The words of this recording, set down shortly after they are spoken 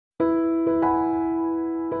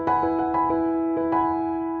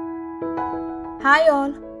Hi,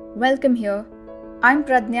 all. Welcome here. I'm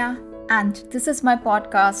Pradnya, and this is my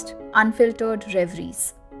podcast, Unfiltered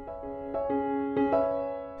Reveries.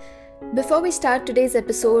 Before we start today's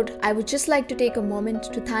episode, I would just like to take a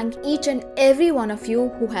moment to thank each and every one of you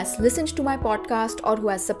who has listened to my podcast or who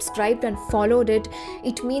has subscribed and followed it.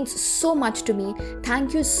 It means so much to me.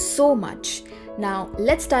 Thank you so much. Now,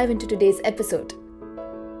 let's dive into today's episode.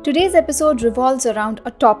 Today's episode revolves around a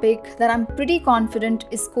topic that I'm pretty confident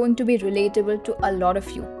is going to be relatable to a lot of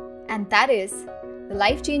you, and that is the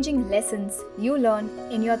life-changing lessons you learn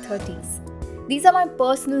in your 30s. These are my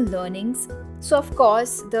personal learnings, so of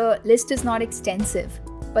course the list is not extensive,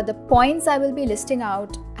 but the points I will be listing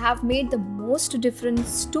out have made the most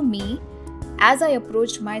difference to me as I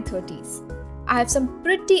approached my 30s. I have some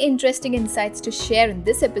pretty interesting insights to share in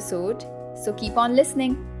this episode, so keep on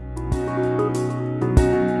listening.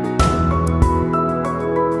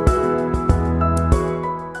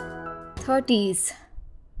 30s.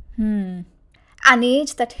 An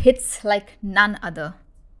age that hits like none other.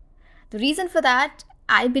 The reason for that,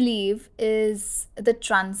 I believe, is the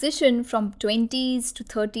transition from 20s to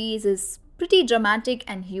 30s is pretty dramatic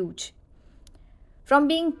and huge. From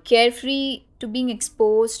being carefree to being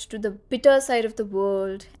exposed to the bitter side of the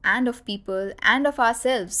world and of people and of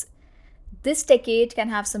ourselves, this decade can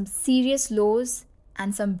have some serious lows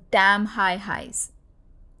and some damn high highs.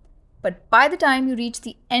 But by the time you reach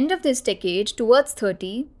the end of this decade towards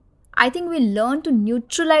 30, I think we learn to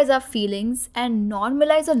neutralize our feelings and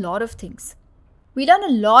normalize a lot of things. We learn a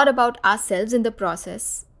lot about ourselves in the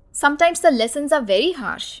process. Sometimes the lessons are very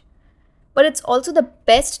harsh, but it's also the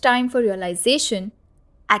best time for realization,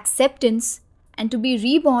 acceptance, and to be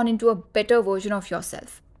reborn into a better version of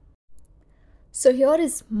yourself. So here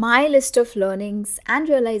is my list of learnings and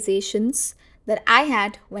realizations that I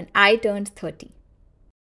had when I turned 30.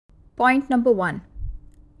 Point number 1.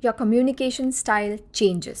 Your communication style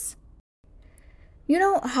changes. You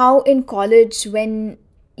know how in college when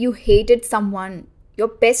you hated someone, your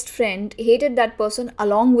best friend hated that person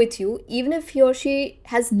along with you even if he or she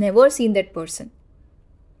has never seen that person.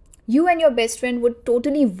 You and your best friend would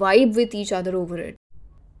totally vibe with each other over it.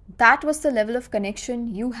 That was the level of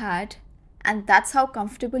connection you had, and that's how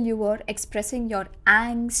comfortable you were expressing your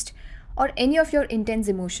angst or any of your intense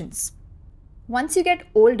emotions. Once you get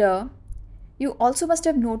older, you also must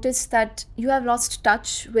have noticed that you have lost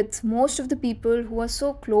touch with most of the people who were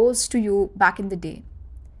so close to you back in the day.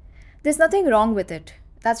 There's nothing wrong with it.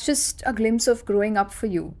 That's just a glimpse of growing up for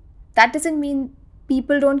you. That doesn't mean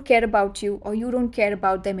people don't care about you or you don't care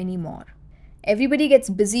about them anymore. Everybody gets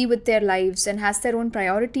busy with their lives and has their own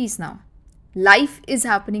priorities now. Life is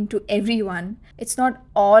happening to everyone. It's not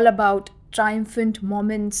all about triumphant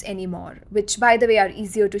moments anymore, which by the way are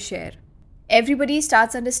easier to share. Everybody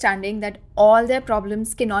starts understanding that all their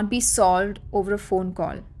problems cannot be solved over a phone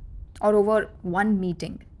call or over one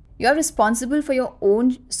meeting. You're responsible for your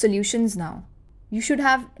own solutions now. You should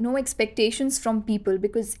have no expectations from people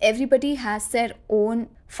because everybody has their own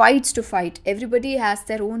fights to fight. Everybody has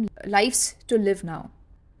their own lives to live now.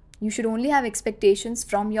 You should only have expectations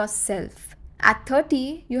from yourself. At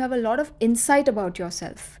 30, you have a lot of insight about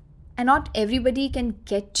yourself, and not everybody can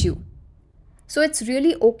get you. So it's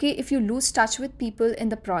really okay if you lose touch with people in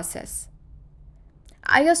the process.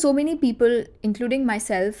 I hear so many people, including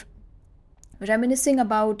myself, reminiscing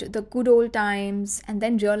about the good old times and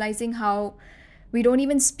then realizing how we don't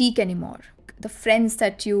even speak anymore. The friends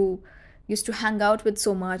that you used to hang out with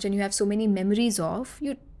so much and you have so many memories of,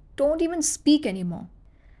 you don't even speak anymore.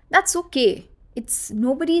 That's okay. It's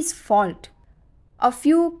nobody's fault. A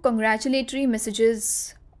few congratulatory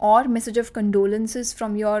messages or message of condolences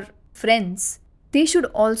from your friends, they should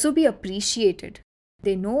also be appreciated.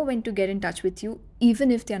 They know when to get in touch with you,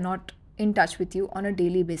 even if they are not in touch with you on a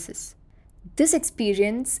daily basis. This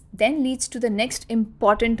experience then leads to the next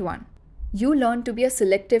important one. You learn to be a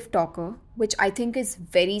selective talker, which I think is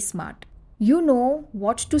very smart. You know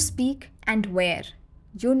what to speak and where.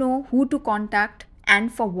 You know who to contact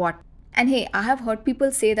and for what. And hey, I have heard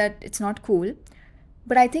people say that it's not cool,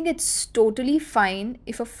 but I think it's totally fine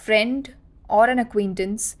if a friend or an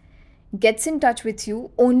acquaintance gets in touch with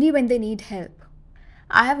you only when they need help.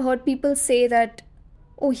 I have heard people say that,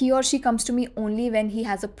 oh, he or she comes to me only when he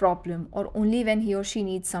has a problem or only when he or she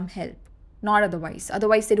needs some help, not otherwise.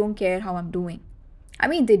 Otherwise, they don't care how I'm doing. I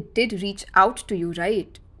mean, they did reach out to you,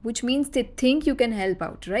 right? Which means they think you can help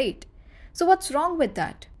out, right? So what's wrong with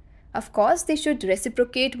that? Of course, they should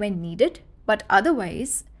reciprocate when needed, but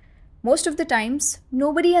otherwise, most of the times,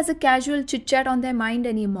 nobody has a casual chit-chat on their mind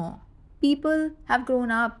anymore. People have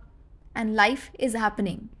grown up and life is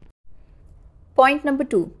happening. Point number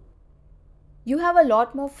 2. You have a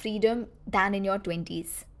lot more freedom than in your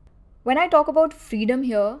 20s. When I talk about freedom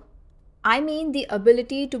here, I mean the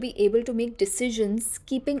ability to be able to make decisions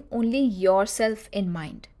keeping only yourself in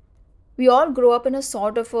mind. We all grow up in a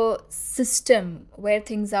sort of a system where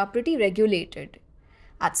things are pretty regulated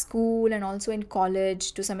at school and also in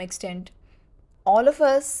college to some extent. All of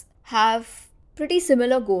us have pretty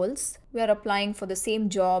similar goals. We are applying for the same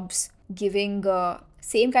jobs, giving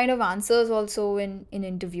same kind of answers also in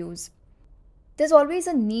interviews. There's always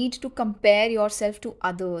a need to compare yourself to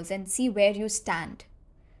others and see where you stand.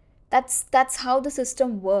 That's how the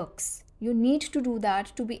system works. You need to do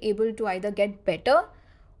that to be able to either get better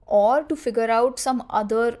or to figure out some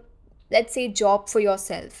other, let's say, job for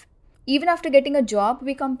yourself. Even after getting a job,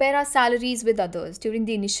 we compare our salaries with others during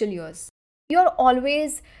the initial years. You're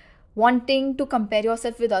always wanting to compare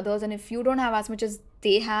yourself with others, and if you don't have as much as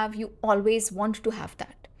they have, you always want to have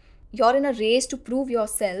that. You're in a race to prove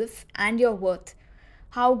yourself and your worth,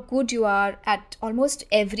 how good you are at almost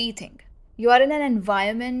everything. You are in an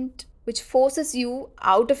environment which forces you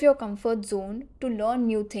out of your comfort zone to learn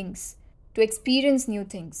new things, to experience new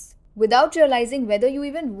things, without realizing whether you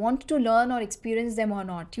even want to learn or experience them or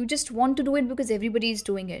not. You just want to do it because everybody is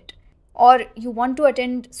doing it. Or you want to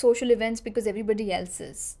attend social events because everybody else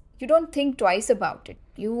is. You don't think twice about it.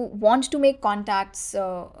 You want to make contacts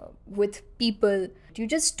with people. You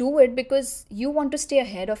just do it because you want to stay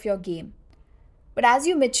ahead of your game. But as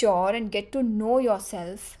you mature and get to know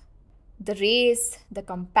yourself, the race, the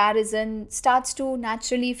comparison starts to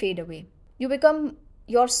naturally fade away. You become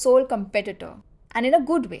your sole competitor, and in a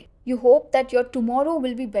good way. You hope that your tomorrow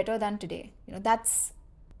will be better than today. That's,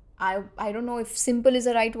 I don't know if simple is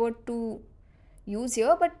the right word to use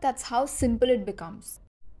here, but that's how simple it becomes.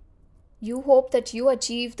 You hope that you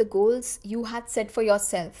achieve the goals you had set for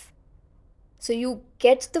yourself. So you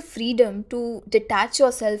get the freedom to detach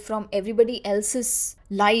yourself from everybody else's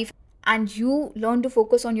life and you learn to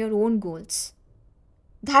focus on your own goals.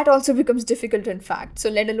 That also becomes difficult, in fact.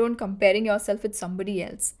 So, let alone comparing yourself with somebody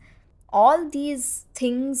else. All these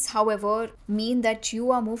things, however, mean that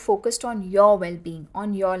you are more focused on your well being,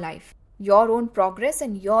 on your life, your own progress,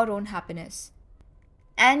 and your own happiness.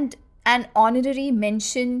 And an honorary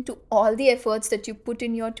mention to all the efforts that you put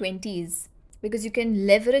in your 20s, because you can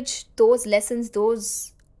leverage those lessons,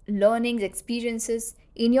 those learnings, experiences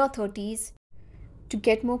in your 30s to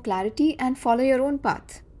get more clarity and follow your own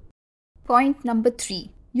path. Point number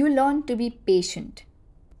 3, you learn to be patient.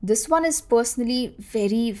 This one is personally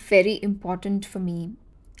very, very important for me.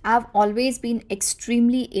 I've always been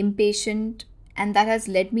extremely impatient, and that has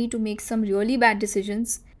led me to make some really bad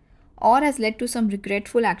decisions or has led to some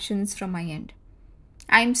regretful actions from my end.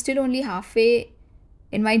 I'm still only halfway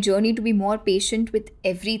in my journey to be more patient with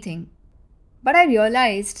everything. But I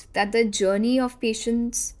realized that the journey of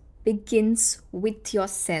patience begins with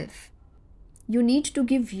yourself. You need to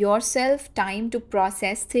give yourself time to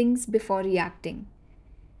process things before reacting.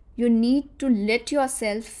 You need to let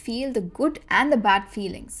yourself feel the good and the bad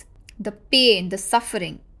feelings, the pain, the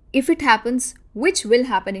suffering. If it happens, which will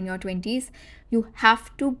happen in your 20s, you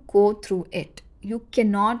have to go through it. You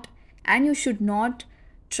cannot and you should not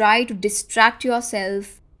try to distract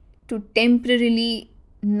yourself to temporarily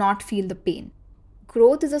not feel the pain.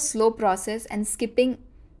 Growth is a slow process, and skipping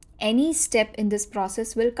any step in this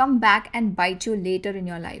process will come back and bite you later in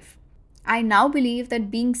your life. I now believe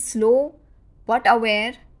that being slow but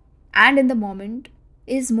aware and in the moment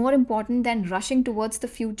is more important than rushing towards the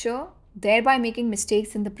future, thereby making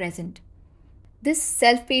mistakes in the present. This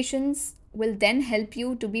self patience will then help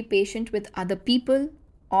you to be patient with other people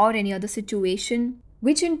or any other situation,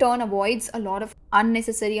 which in turn avoids a lot of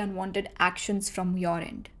unnecessary, unwanted actions from your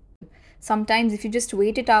end. Sometimes, if you just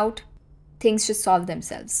wait it out, things just solve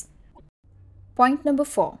themselves. Point number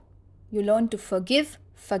 4, you learn to forgive,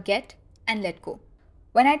 forget, and let go.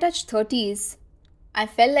 When I touched 30s, I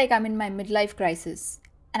felt like I'm in my midlife crisis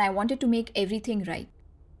and I wanted to make everything right.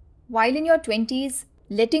 While in your 20s,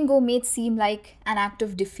 letting go may seem like an act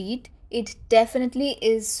of defeat, it definitely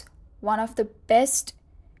is one of the best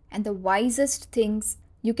and the wisest things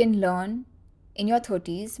you can learn in your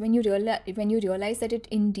 30s when you realize that it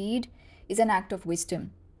indeed is an act of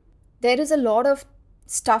wisdom. There is a lot of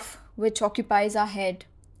stuff which occupies our head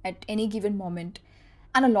at any given moment,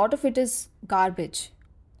 and a lot of it is garbage.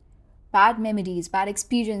 Bad memories, bad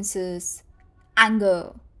experiences,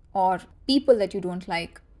 anger, or people that you don't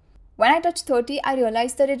like. When I touched 30, I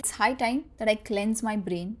realized that it's high time that I cleanse my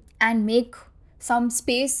brain and make some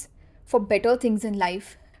space for better things in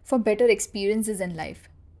life, for better experiences in life.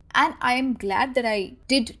 And I am glad that I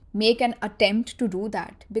did make an attempt to do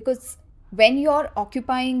that, because when you're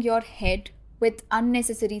occupying your head with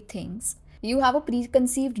unnecessary things, You have a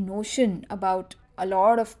preconceived notion about a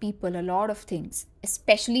lot of people, a lot of things,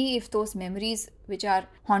 especially if those memories which are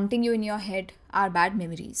haunting you in your head are bad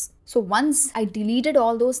memories. So once I deleted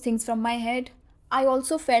all those things from my head, I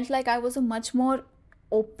also felt like I was a much more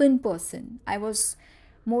open person. I was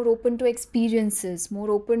more open to experiences, more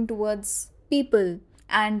open towards people,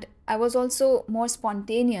 and I was also more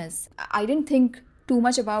spontaneous. I didn't think too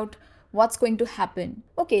much about what's going to happen.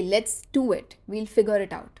 Okay, let's do it. We'll figure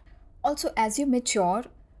it out. Also, as you mature,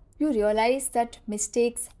 you realize that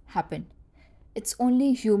mistakes happen. It's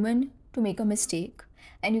only human to make a mistake,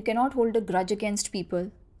 and you cannot hold a grudge against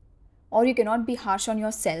people, or you cannot be harsh on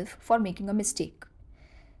yourself for making a mistake.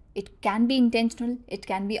 It can be intentional, it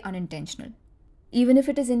can be unintentional. Even if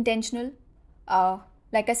it is intentional, uh,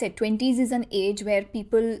 like I said, 20s is an age where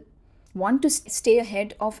people want to stay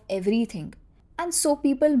ahead of everything. And so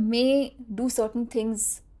people may do certain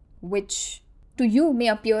things which to you may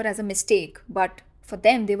appear as a mistake, but for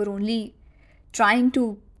them, they were only trying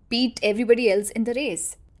to beat everybody else in the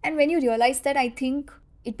race. And when you realize that, I think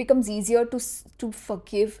it becomes easier to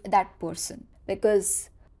forgive that person, because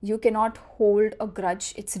you cannot hold a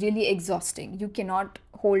grudge. It's really exhausting. You cannot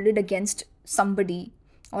hold it against somebody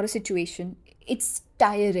or a situation. It's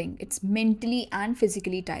tiring. It's mentally and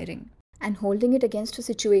physically tiring. And holding it against a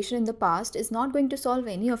situation in the past is not going to solve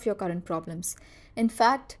any of your current problems. In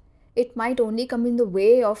fact, it might only come in the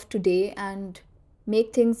way of today and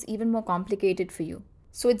make things even more complicated for you.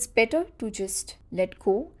 So it's better to just let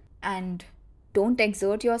go and don't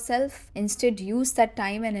exert yourself. Instead, use that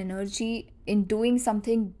time and energy in doing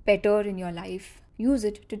something better in your life. Use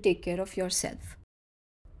it to take care of yourself.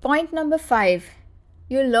 Point number 5,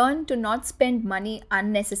 you learn to not spend money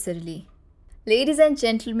unnecessarily. Ladies and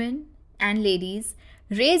gentlemen, and ladies,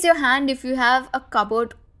 raise your hand if you have a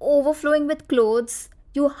cupboard overflowing with clothes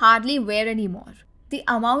you hardly wear anymore. The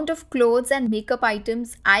amount of clothes and makeup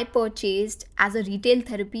items I purchased as a retail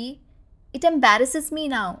therapy, it embarrasses me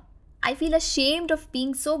now. I feel ashamed of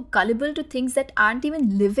being so gullible to things that aren't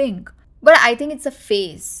even living. But I think it's a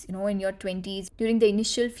phase, in your 20s, during the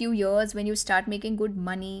initial few years when you start making good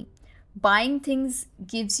money, buying things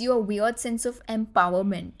gives you a weird sense of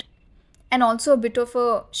empowerment. And also a bit of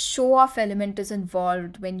a show off element is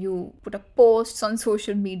involved when you put up posts on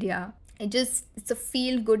social media. It's a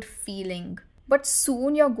feel good feeling. But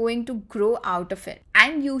soon you're going to grow out of it.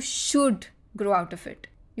 And you should grow out of it.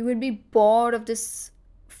 You will be bored of this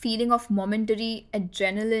feeling of momentary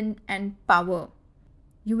adrenaline and power.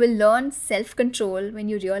 You will learn self control when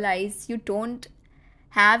you realize you don't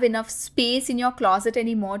have enough space in your closet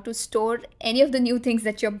anymore to store any of the new things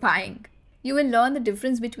that you're buying. You will learn the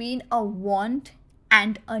difference between a want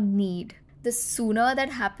and a need. The sooner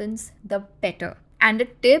that happens, the better. And a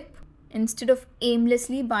tip, instead of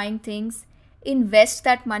aimlessly buying things, invest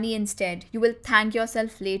that money instead. You will thank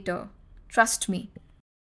yourself later. Trust me.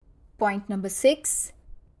 Point number 6,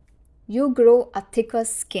 you grow a thicker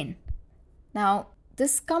skin. Now,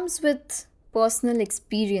 this comes with personal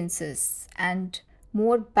experiences and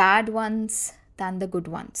more bad ones than the good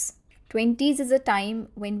ones. 20s is a time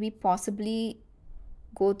when we possibly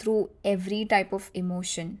go through every type of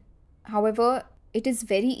emotion. However, it is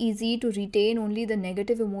very easy to retain only the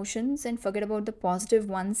negative emotions and forget about the positive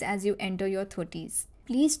ones as you enter your 30s.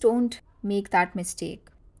 Please don't make that mistake.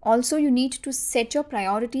 Also, you need to set your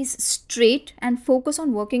priorities straight and focus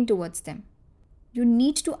on working towards them. You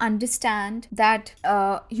need to understand that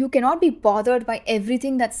you cannot be bothered by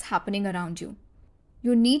everything that's happening around you.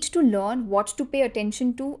 You need to learn what to pay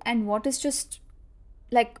attention to and what is just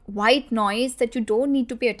like white noise that you don't need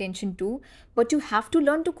to pay attention to, but you have to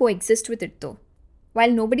learn to coexist with it though.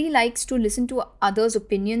 While nobody likes to listen to others'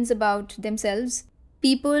 opinions about themselves,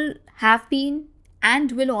 people have been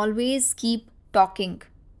and will always keep talking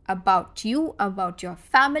about you, about your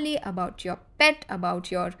family, about your pet, about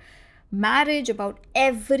your marriage, about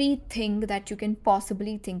everything that you can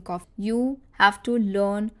possibly think of. You have to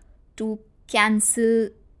learn to cancel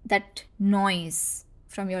that noise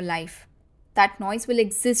from your life. That noise will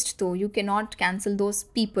exist though. You cannot cancel those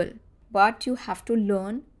people, but you have to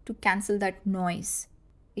learn to cancel that noise.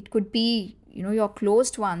 It could be, your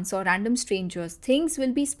closed ones or random strangers. Things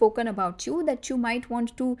will be spoken about you that you might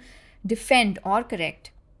want to defend or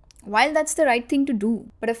correct. While that's the right thing to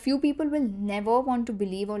do, but a few people will never want to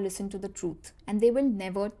believe or listen to the truth, and they will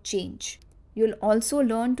never change. You'll also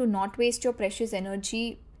learn to not waste your precious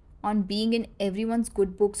energy on being in everyone's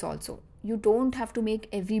good books also. You don't have to make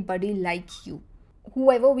everybody like you.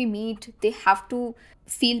 Whoever we meet, they have to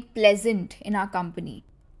feel pleasant in our company.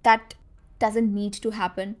 That doesn't need to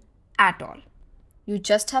happen at all. You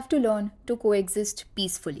just have to learn to coexist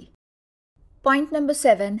peacefully. Point number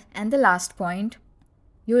 7, and the last point,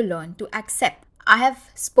 you learn to accept. I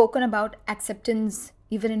have spoken about acceptance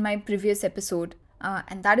even in my previous episode,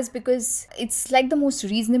 and that is because it's like the most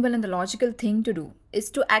reasonable and the logical thing to do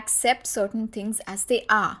is to accept certain things as they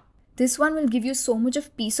are. This one will give you so much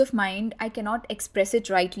of peace of mind, I cannot express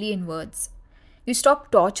it rightly in words. You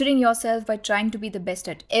stop torturing yourself by trying to be the best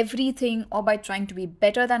at everything or by trying to be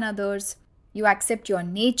better than others. You accept your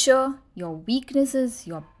nature, your weaknesses,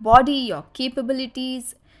 your body, your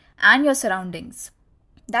capabilities, and your surroundings.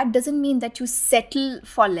 That doesn't mean that you settle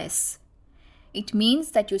for less. It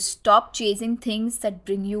means that you stop chasing things that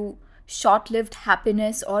bring you short lived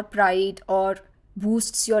happiness or pride or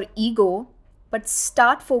boosts your ego, but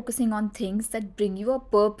start focusing on things that bring you a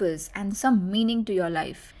purpose and some meaning to your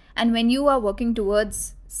life. And when you are working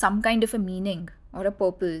towards some kind of a meaning or a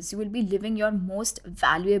purpose, you will be living your most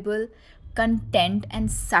valuable, content, and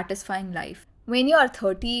satisfying life. When you are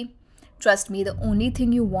 30, trust me, the only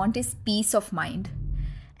thing you want is peace of mind.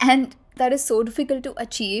 And that is so difficult to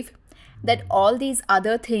achieve that all these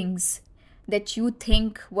other things that you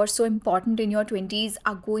think were so important in your 20s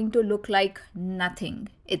are going to look like nothing.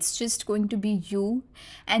 It's just going to be you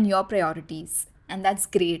and your priorities. And that's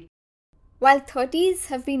great. While 30s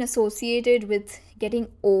have been associated with getting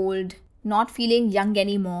old, not feeling young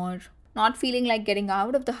anymore, not feeling like getting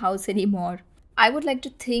out of the house anymore, I would like to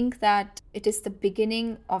think that it is the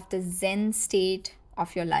beginning of the Zen state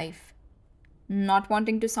of your life. Not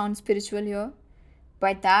wanting to sound spiritual here.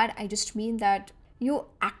 By that, I just mean that you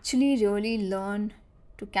actually really learn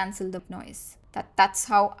to cancel the noise. That's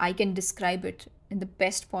how I can describe it in the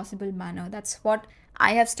best possible manner. That's what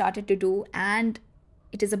I have started to do, and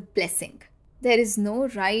it is a blessing. There is no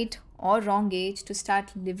right or wrong age to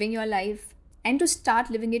start living your life and to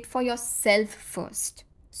start living it for yourself first.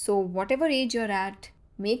 So, whatever age you're at,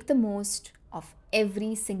 make the most of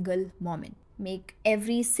every single moment. Make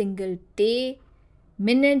every single day,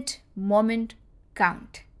 minute, moment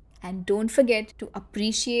count. And don't forget to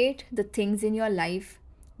appreciate the things in your life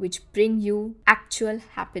which bring you actual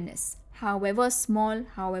happiness. However small,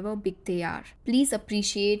 however big they are. Please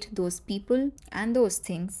appreciate those people and those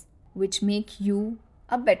things which make you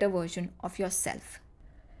a better version of yourself.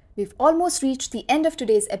 We've almost reached the end of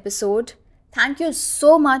today's episode. Thank you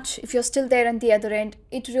so much if you're still there on the other end.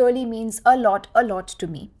 It really means a lot to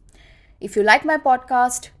me. If you like my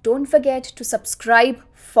podcast, don't forget to subscribe,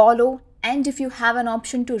 follow, and if you have an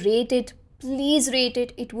option to rate it, please rate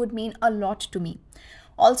it. It would mean a lot to me.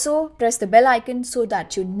 Also, press the bell icon so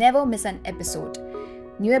that you never miss an episode.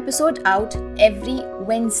 New episode out every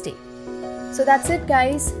Wednesday. So that's it,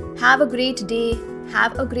 guys. Have a great day.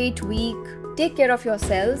 Have a great week. Take care of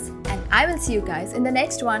yourselves. And I will see you guys in the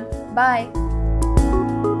next one. Bye.